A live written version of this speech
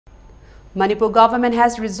Manipur government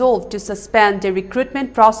has resolved to suspend the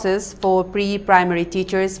recruitment process for pre-primary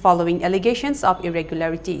teachers following allegations of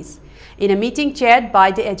irregularities. In a meeting chaired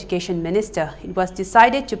by the Education Minister, it was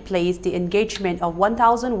decided to place the engagement of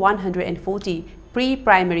 1,140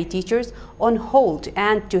 pre-primary teachers on hold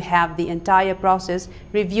and to have the entire process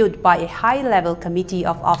reviewed by a high-level committee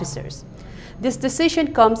of officers. This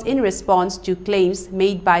decision comes in response to claims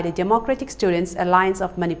made by the Democratic Students Alliance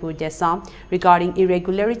of Manipur Desam regarding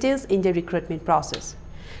irregularities in the recruitment process.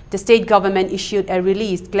 The state government issued a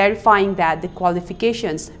release clarifying that the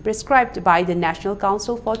qualifications prescribed by the National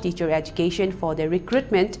Council for Teacher Education for the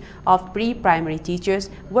recruitment of pre-primary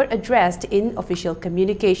teachers were addressed in official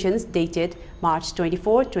communications dated March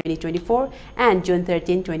 24, 2024 and June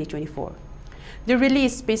 13, 2024. The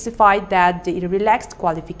release specified that the relaxed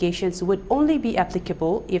qualifications would only be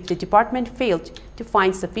applicable if the department failed to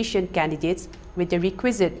find sufficient candidates with the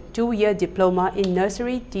requisite 2-year diploma in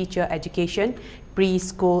nursery teacher education,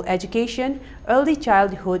 preschool education, early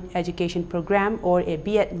childhood education program, or a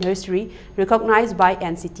B.Ed nursery recognized by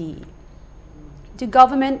NCTE. The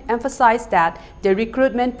government emphasized that the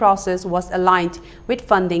recruitment process was aligned with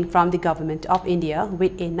funding from the Government of India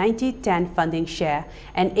with a 90-10 funding share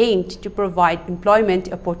and aimed to provide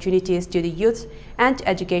employment opportunities to the youth and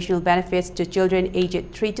educational benefits to children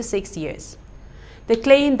aged 3 to 6 years. The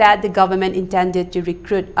claim that the government intended to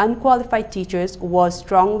recruit unqualified teachers was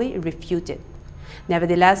strongly refuted.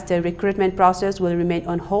 Nevertheless, the recruitment process will remain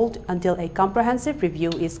on hold until a comprehensive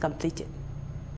review is completed.